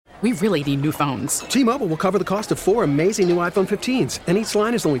We really need new phones. T-Mobile will cover the cost of 4 amazing new iPhone 15s, and each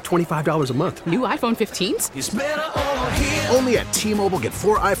line is only $25 a month. New iPhone 15s? It's better over here. Only at T-Mobile, get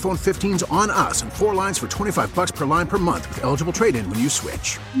 4 iPhone 15s on us and 4 lines for $25 per line per month with eligible trade-in when you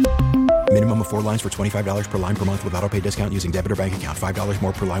switch. Minimum of 4 lines for $25 per line per month with autopay discount using debit or bank account. $5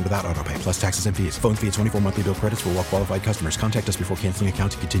 more per line without autopay, plus taxes and fees. Phone fee at 24 monthly bill credits for well-qualified customers. Contact us before canceling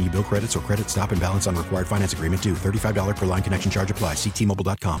account to continue bill credits or credit stop and balance on required finance agreement due. $35 per line connection charge applies. See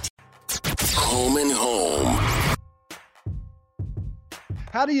T-Mobile.com. Home and home.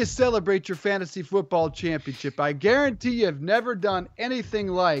 How do you celebrate your fantasy football championship? I guarantee you've never done anything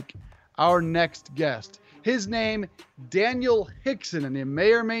like our next guest. His name, Daniel Hickson, and you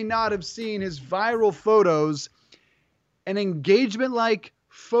may or may not have seen his viral photos, an engagement-like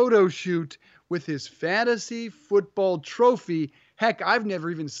photo shoot with his fantasy football trophy. Heck, I've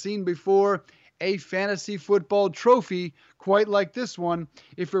never even seen before a fantasy football trophy quite like this one.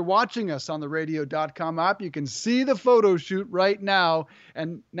 If you're watching us on the radio.com app, you can see the photo shoot right now,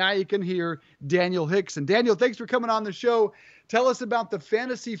 and now you can hear Daniel Hickson. Daniel, thanks for coming on the show. Tell us about the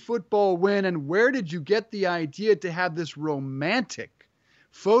fantasy football win, and where did you get the idea to have this romantic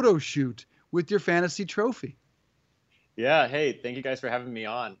photo shoot with your fantasy trophy? Yeah, hey, thank you guys for having me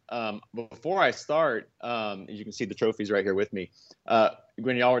on. Before I start, as you can see the trophies right here with me.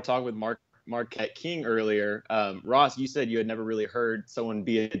 When y'all were talking with Marquette King earlier, Ross, you said you had never really heard someone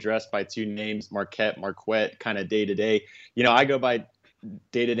be addressed by two names, Marquette, Marquette, kind of day to day. You know, I go by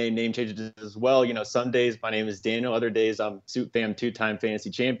day-to-day name changes as well. You know, some days my name is Daniel, other days I'm Suit Fam 2-time fantasy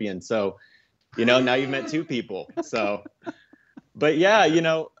champion. So, you know, now you've met two people. So, but yeah, you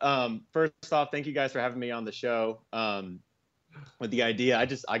know, first off, thank you guys for having me on the show. With the idea,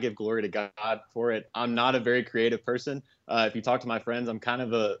 I give glory to God for it. I'm not a very creative person. If you talk to my friends, I'm kind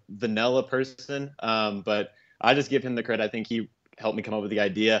of a vanilla person, but I just give him the credit. I think he helped me come up with the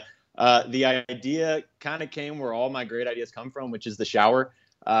idea. The idea kind of came where all my great ideas come from, which is the shower.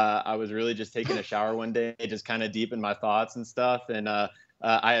 I was really just taking a shower one day, just kind of deep in my thoughts and stuff. And I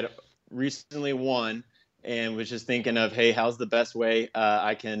had recently won and was just thinking of, hey, how's the best way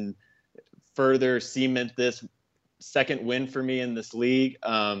I can further cement this second win for me in this league.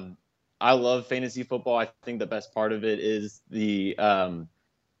 I love fantasy football. I think the best part of it is the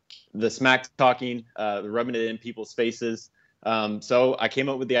smack talking, the rubbing it in people's faces. So I came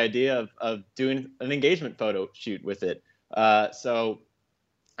up with the idea of doing an engagement photo shoot with it. So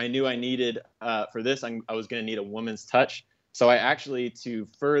I knew I needed, for this, I was going to need a woman's touch. So I actually, to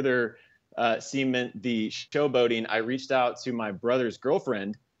further cement the showboating, I reached out to my brother's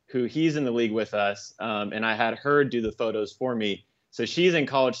girlfriend, who he's in the league with us, and I had her do the photos for me. So she's in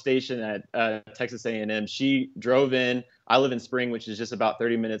College Station at Texas A&M. She drove in. I live in Spring, which is just about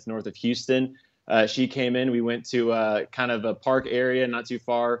 30 minutes north of Houston. She came in. We went to kind of a park area not too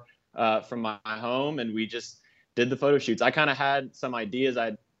far from my home, and we just did the photo shoots. I kind of had some ideas.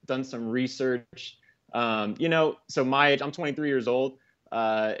 I'd done some research. You know, so my age, I'm 23 years old.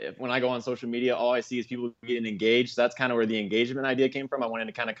 When I go on social media, all I see is people getting engaged. So that's kind of where the engagement idea came from. I wanted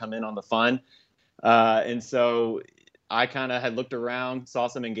to kind of come in on the fun. And so I kind of had looked around, saw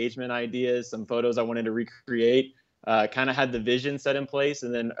some engagement ideas, some photos I wanted to recreate, kind of had the vision set in place.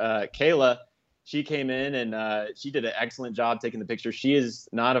 And then Kayla, she came in and she did an excellent job taking the picture. She is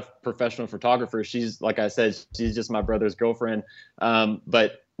not a professional photographer. She's, like I said, she's just my brother's girlfriend.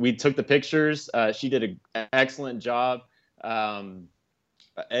 But we took the pictures. She did an excellent job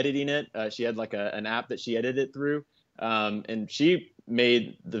editing it. She had like an app that she edited it through. And she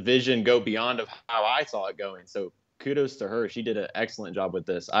made the vision go beyond of how I saw it going. So kudos to her. She did an excellent job with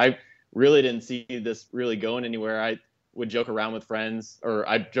this. I really didn't see this really going anywhere. I would joke around with friends, or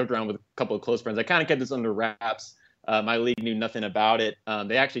I joked around with a couple of close friends. I kind of kept this under wraps. My league knew nothing about it.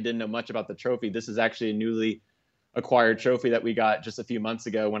 They actually didn't know much about the trophy. This is actually a newly acquired trophy that we got just a few months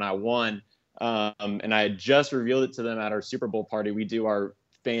ago when I won. And I had just revealed it to them at our Super Bowl party. We do our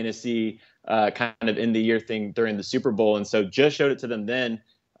fantasy kind of in the year thing during the Super Bowl. And so just showed it to them then.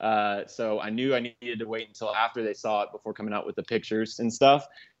 So I knew I needed to wait until after they saw it before coming out with the pictures and stuff.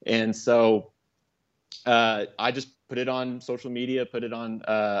 And so I just put it on social media, put it on,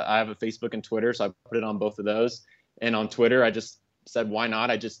 I have a Facebook and Twitter, so I put it on both of those. And on Twitter, I just said, why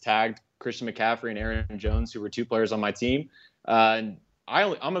not? I just tagged Christian McCaffrey and Aaron Jones, who were two players on my team. And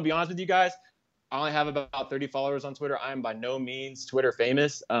I'm going to be honest with you guys. I only have about 30 followers on Twitter. I am by no means Twitter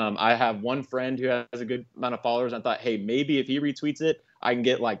famous. I have one friend who has a good amount of followers. I thought, hey, maybe if he retweets it, I can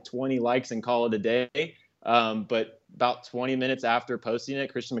get like 20 likes and call it a day. But about 20 minutes after posting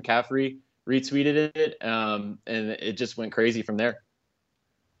it, Christian McCaffrey retweeted it, and it just went crazy from there.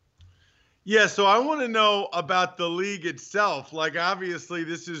 Yeah, so I want to know about the league itself. Like, obviously,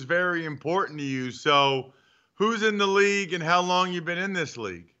 this is very important to you. So who's in the league and how long you've been in this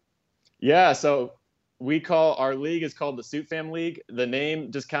league? Yeah, so our league is called the Soup Fam League. The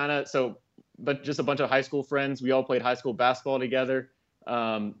name just but just a bunch of high school friends. We all played high school basketball together.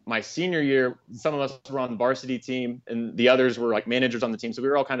 My senior year, some of us were on the varsity team and the others were like managers on the team. So we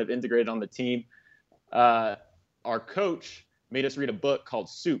were all kind of integrated on the team. Our coach made us read a book called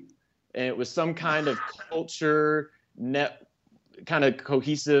Soup. And it was some kind of culture kind of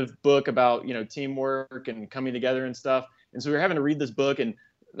cohesive book about, teamwork and coming together and stuff. And so we were having to read this book, and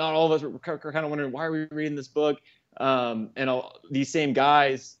not all of us were kind of wondering, why are we reading this book? These same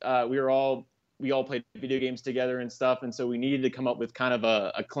guys, we all played video games together and stuff. And so we needed to come up with kind of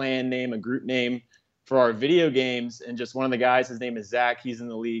a clan name, a group name for our video games. And just one of the guys, his name is Zach. He's in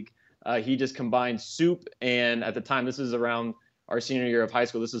the league. He just combined Soup. And at the time, this was around our senior year of high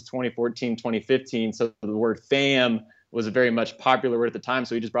school. This was 2014, 2015. So the word fam was a very much popular word at the time.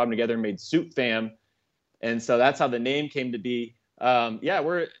 So we just brought them together and made Soup Fam. And so that's how the name came to be. We're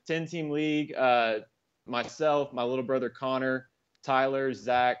a 10-team league. Myself, my little brother Connor, Tyler,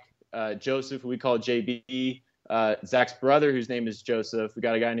 Zach, Joseph, who we call JB, Zach's brother, whose name is Joseph. We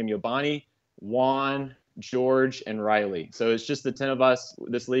got a guy named Yobani, Juan, George, and Riley. So it's just the 10 of us,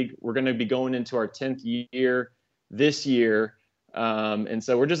 this league. We're going to be going into our 10th year this year. And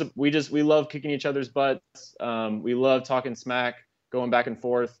so we love kicking each other's butts. We love talking smack, going back and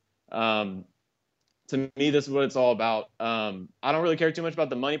forth. To me, this is what it's all about. I don't really care too much about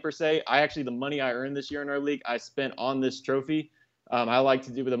the money per se. The money I earned this year in our league, I spent on this trophy. I like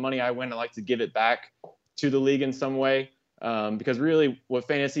to do with the money I win. I like to give it back to the league in some way. Because really what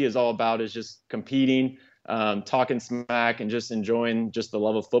fantasy is all about is just competing, talking smack, and just enjoying just the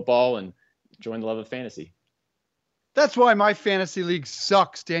love of football and enjoying the love of fantasy. That's why my fantasy league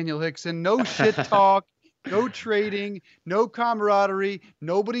sucks, Daniel Hickson. No shit talk, no trading, no camaraderie.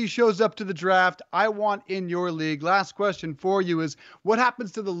 Nobody shows up to the draft. I want in your league. Last question for you is, what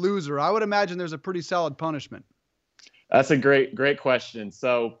happens to the loser? I would imagine there's a pretty solid punishment. That's a great question.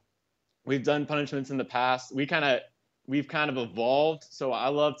 So we've done punishments in the past. We've kind of evolved. So I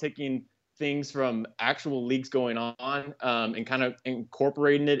love taking things from actual leagues going on and kind of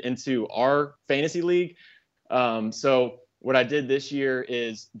incorporating it into our fantasy league. So what I did this year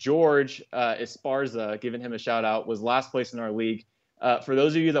is George Esparza, giving him a shout out, was last place in our league. For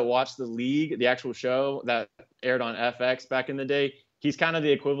those of you that watched the league, the actual show that aired on FX back in the day, he's kind of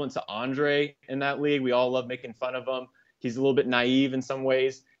the equivalent to Andre in that league. We all love making fun of him. He's a little bit naive in some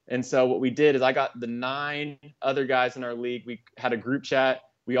ways. And so what we did is I got the 9 other guys in our league. We had a group chat.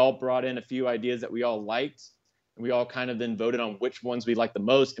 We all brought in a few ideas that we all liked. And we all kind of then voted on which ones we liked the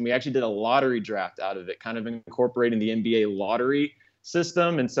most. And we actually did a lottery draft out of it, kind of incorporating the NBA lottery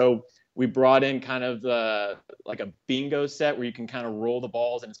system. And so we brought in kind of like a bingo set where you can kind of roll the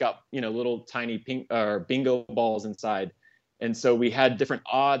balls, and it's got, little tiny bingo balls inside. And so we had different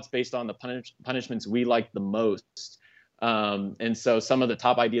odds based on the punishments we liked the most. And so some of the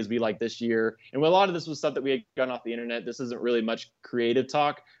top ideas we liked this year, and a lot of this was stuff that we had gotten off the internet. This isn't really much creative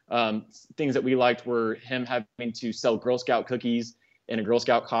talk. Things that we liked were him having to sell Girl Scout cookies in a Girl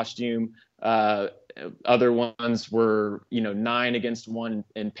Scout costume. Other ones were, 9 against 1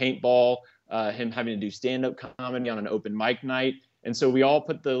 in paintball, him having to do stand-up comedy on an open mic night. And so we all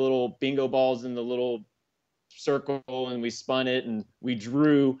put the little bingo balls in the little circle, and we spun it, and we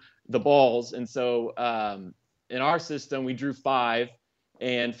drew the balls. And so in our system, we drew 5.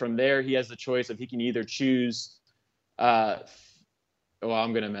 And from there, he has the choice of he can either choose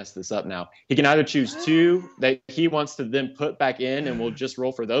I'm going to mess this up now. He can either choose 2 that he wants to then put back in, and we'll just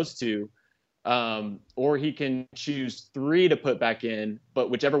roll for those 2. Or he can choose 3 to put back in, but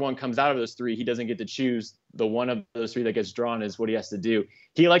whichever one comes out of those 3, he doesn't get to choose. The one of those 3 that gets drawn is what he has to do.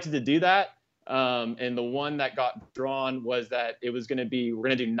 He elected to do that. And the one that got drawn was that it was we're going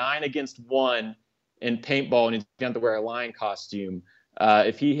to do 9 against 1 in paintball, and he's going to have to wear a lion costume.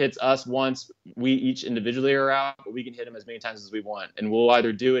 If he hits us once, we each individually are out, but we can hit him as many times as we want. And we'll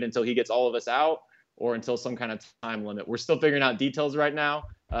either do it until he gets all of us out or until some kind of time limit. We're still figuring out details right now,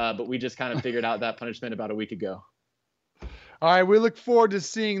 but we just kind of figured out that punishment about a week ago. All right, we look forward to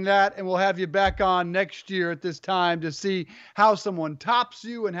seeing that, and we'll have you back on next year at this time to see how someone tops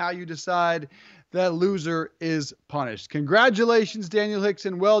you and how you decide that loser is punished. Congratulations, Daniel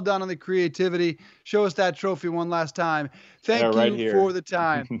Hickson. Well done on the creativity. Show us that trophy one last time. Thank you for the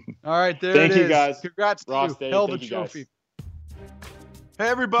time. All right, there it is. Thank you, guys. Congrats Ross to you. Hell of a trophy. Hey,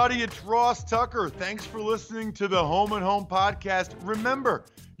 everybody, it's Ross Tucker. Thanks for listening to the Home and Home podcast. Remember,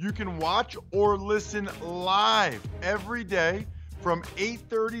 you can watch or listen live every day from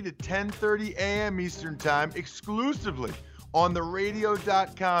 8:30 to 10:30 a.m. Eastern Time exclusively on the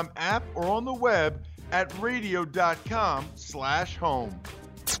radio.com app or on the web at radio.com/home.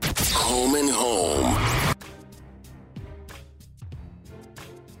 Home and Home.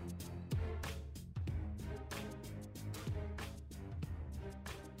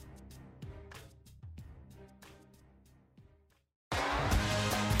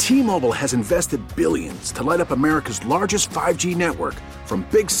 T-Mobile has invested billions to light up America's largest 5G network, from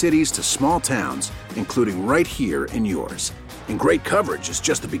big cities to small towns, including right here in yours. And great coverage is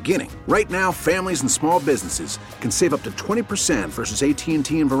just the beginning. Right now, families and small businesses can save up to 20% versus AT&T and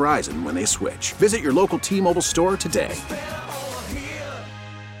Verizon when they switch. Visit your local T-Mobile store today.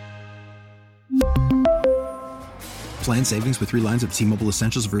 Plan savings with 3 lines of T-Mobile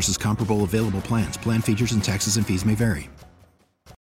Essentials versus comparable available plans. Plan features and taxes and fees may vary.